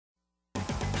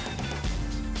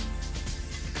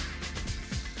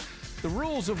The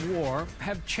rules of war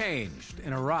have changed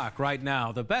in Iraq right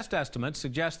now. The best estimates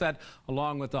suggest that,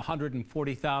 along with the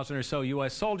 140,000 or so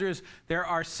U.S. soldiers, there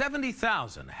are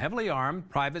 70,000 heavily armed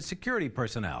private security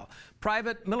personnel.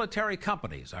 Private military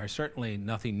companies are certainly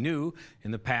nothing new. In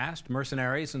the past,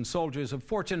 mercenaries and soldiers of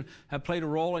fortune have played a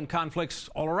role in conflicts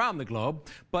all around the globe.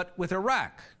 But with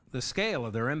Iraq, the scale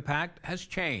of their impact has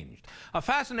changed. A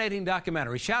fascinating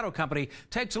documentary, Shadow Company,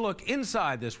 takes a look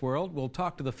inside this world. We'll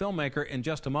talk to the filmmaker in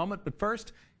just a moment, but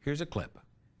first, here's a clip.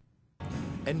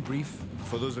 In brief,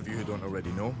 for those of you who don't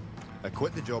already know, I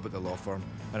quit the job at the law firm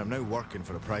and I'm now working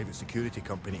for a private security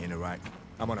company in Iraq.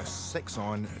 I'm on a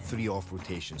 6-on, 3-off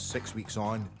rotation, 6 weeks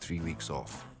on, 3 weeks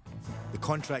off. The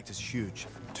contract is huge.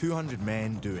 200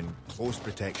 men doing close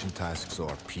protection tasks, or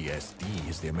PSD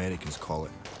as the Americans call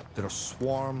it. There are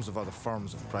swarms of other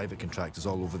firms of private contractors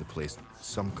all over the place,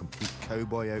 some complete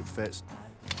cowboy outfits.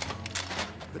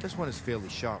 But this one is fairly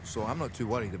sharp, so I'm not too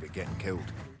worried about getting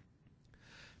killed.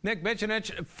 Nick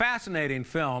Bicanic, fascinating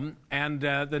film, and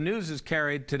the news is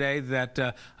carried today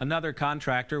that another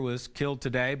contractor was killed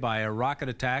today by a rocket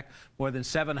attack. More than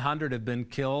 700 have been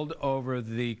killed over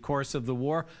the course of the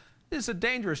war. This is a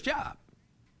dangerous job.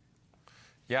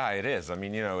 Yeah, it is. I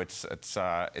mean, you know, it's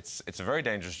a very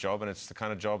dangerous job, and it's the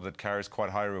kind of job that carries quite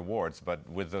high rewards. But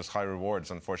with those high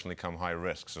rewards, unfortunately, come high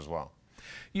risks as well.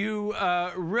 You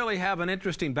really have an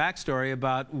interesting backstory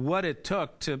about what it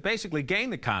took to basically gain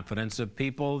the confidence of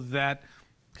people that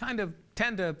kind of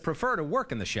tend to prefer to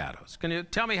work in the shadows. Can you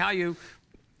tell me how you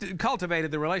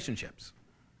cultivated the relationships?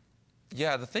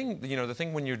 Yeah, the thing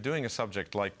when you're doing a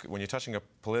subject like, when you're touching a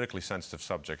politically sensitive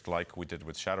subject like we did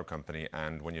with Shadow Company,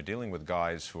 and when you're dealing with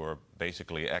guys who are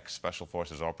basically ex-Special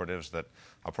Forces operatives that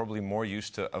are probably more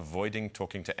used to avoiding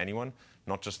talking to anyone,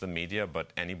 not just the media,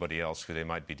 but anybody else who they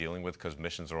might be dealing with, because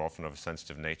missions are often of a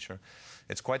sensitive nature,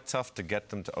 it's quite tough to get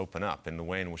them to open up in the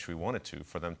way in which we wanted to,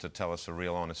 for them to tell us a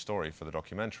real honest story for the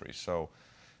documentary. So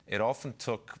it often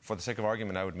took, for the sake of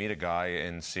argument, I would meet a guy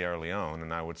in Sierra Leone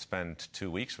and I would spend 2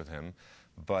 weeks with him,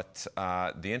 but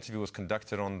the interview was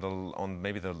conducted on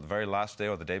maybe the very last day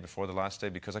or the day before the last day,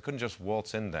 because I couldn't just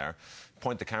waltz in there,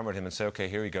 point the camera at him and say, okay,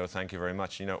 here you go, thank you very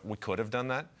much. You know, we could have done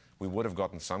that. We would have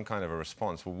gotten some kind of a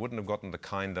response. We wouldn't have gotten the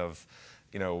kind of,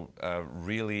 you know,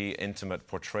 really intimate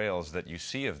portrayals that you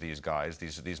see of these guys,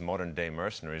 these modern-day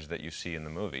mercenaries that you see in the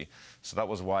movie. So that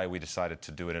was why we decided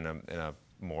to do it in a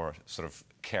more sort of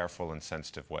careful and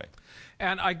sensitive way.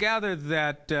 And I gather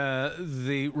that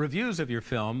the reviews of your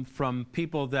film from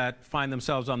people that find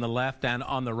themselves on the left and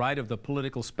on the right of the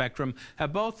political spectrum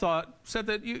have both said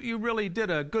that you really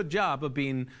did a good job of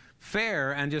being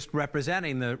fair and just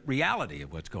representing the reality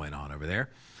of what's going on over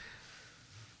there.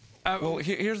 Well,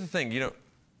 here's the thing, you know.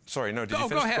 Sorry, no, did you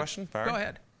finish the question, Barry? Go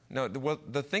ahead. No, well,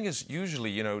 the thing is, usually,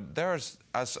 you know, there's,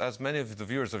 as many of the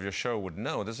viewers of your show would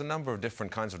know, there's a number of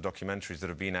different kinds of documentaries that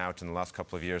have been out in the last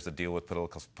couple of years that deal with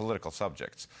political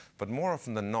subjects. But more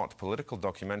often than not, political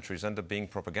documentaries end up being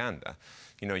propaganda.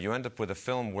 You know, you end up with a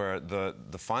film where the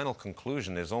final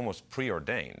conclusion is almost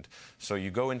preordained. So you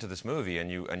go into this movie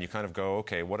and you kind of go,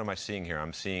 okay, what am I seeing here?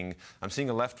 I'm seeing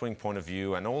a left-wing point of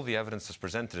view, and all the evidence that's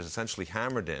presented is essentially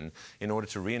hammered in order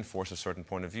to reinforce a certain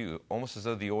point of view, almost as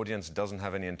though the audience doesn't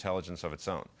have any intelligence of its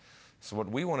own. So what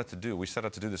we wanted to do, we set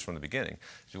out to do this from the beginning,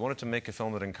 is we wanted to make a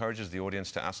film that encourages the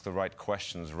audience to ask the right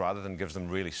questions rather than gives them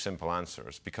really simple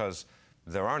answers, because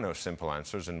there are no simple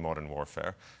answers in modern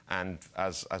warfare, and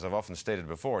as I've often stated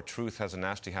before, truth has a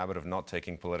nasty habit of not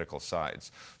taking political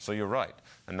sides. So you're right,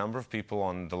 a number of people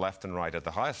on the left and right at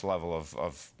the highest level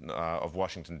of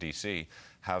Washington, D.C.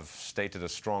 have stated a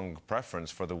strong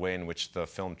preference for the way in which the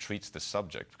film treats this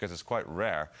subject, because it's quite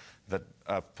rare that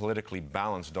a politically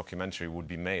balanced documentary would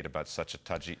be made about such a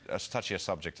touchy a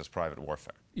subject as private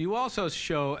warfare. You also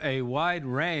show a wide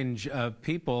range of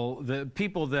people, the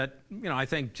people that, you know, I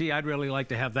think, gee, I'd really like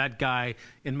to have that guy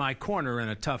in my corner in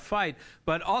a tough fight.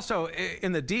 But also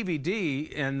in the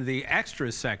DVD, in the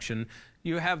extras section,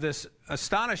 you have this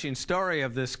astonishing story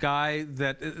of this guy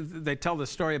that they tell the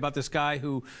story about this guy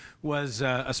who was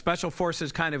a special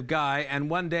forces kind of guy, and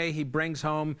one day he brings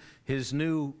home his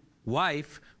new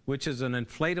wife, which is an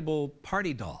inflatable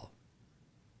party doll.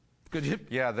 Could you?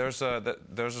 Yeah, there's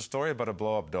a story about a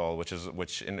blow-up doll,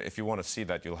 if you want to see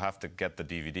that, you'll have to get the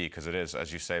DVD, because it is,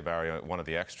 as you say, Barry, one of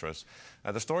the extras.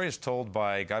 The story is told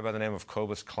by a guy by the name of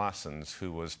Cobus Claessens,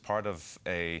 who was part of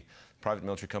a private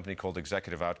military company called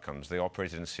Executive Outcomes. They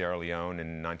operated in Sierra Leone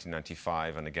in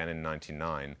 1995 and again in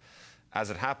 1999. as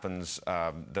it happens,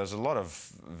 there's a lot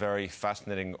of very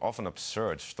fascinating, often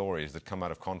absurd stories that come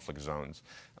out of conflict zones.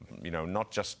 You know,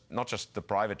 not just the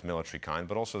private military kind,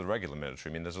 but also the regular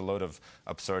military. I mean, there's a load of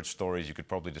absurd stories you could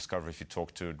probably discover if you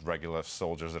talk to regular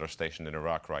soldiers that are stationed in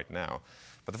Iraq right now.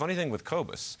 But the funny thing with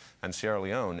Cobus and Sierra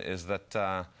Leone is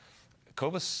that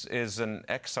Cobus is an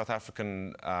ex-South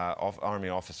African army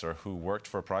officer who worked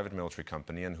for a private military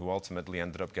company and who ultimately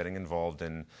ended up getting involved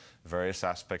in various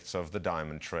aspects of the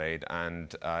diamond trade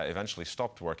and eventually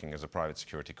stopped working as a private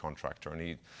security contractor.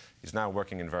 And he's now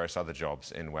working in various other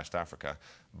jobs in West Africa.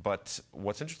 But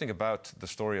what's interesting about the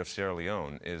story of Sierra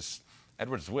Leone is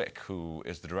Edward Zwick, who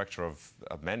is the director of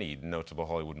many notable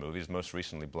Hollywood movies, most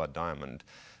recently Blood Diamond,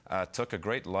 took a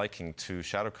great liking to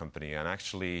Shadow Company and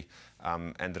actually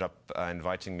ended up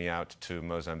inviting me out to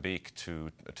Mozambique to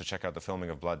check out the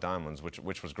filming of Blood Diamonds,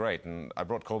 which was great. And I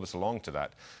brought Cobus along to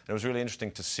that. And it was really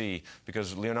interesting to see,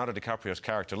 because Leonardo DiCaprio's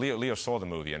character, Leo saw the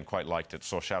movie and quite liked it,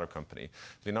 saw Shadow Company.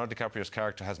 Leonardo DiCaprio's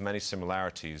character has many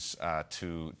similarities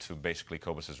to basically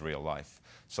Cobus's real life.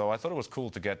 So I thought it was cool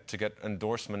to get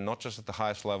endorsement, not just at the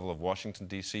highest level of Washington,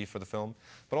 D.C. for the film,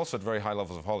 but also at very high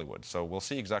levels of Hollywood. So we'll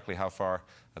see exactly how far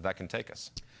that can take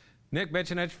us. Nick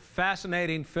Bicanic,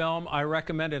 fascinating film. I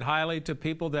recommend it highly to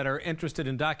people that are interested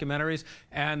in documentaries,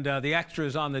 and the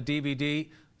extras on the DVD,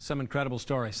 some incredible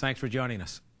stories. Thanks for joining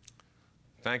us.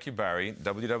 Thank you, Barry.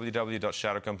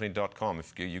 www.shadowcompany.com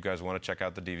if you guys want to check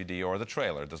out the DVD or the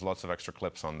trailer. There's lots of extra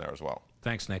clips on there as well.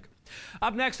 Thanks, Nick.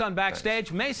 Up next on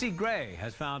Backstage, Macy Gray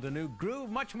has found a new groove.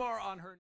 Much more on her...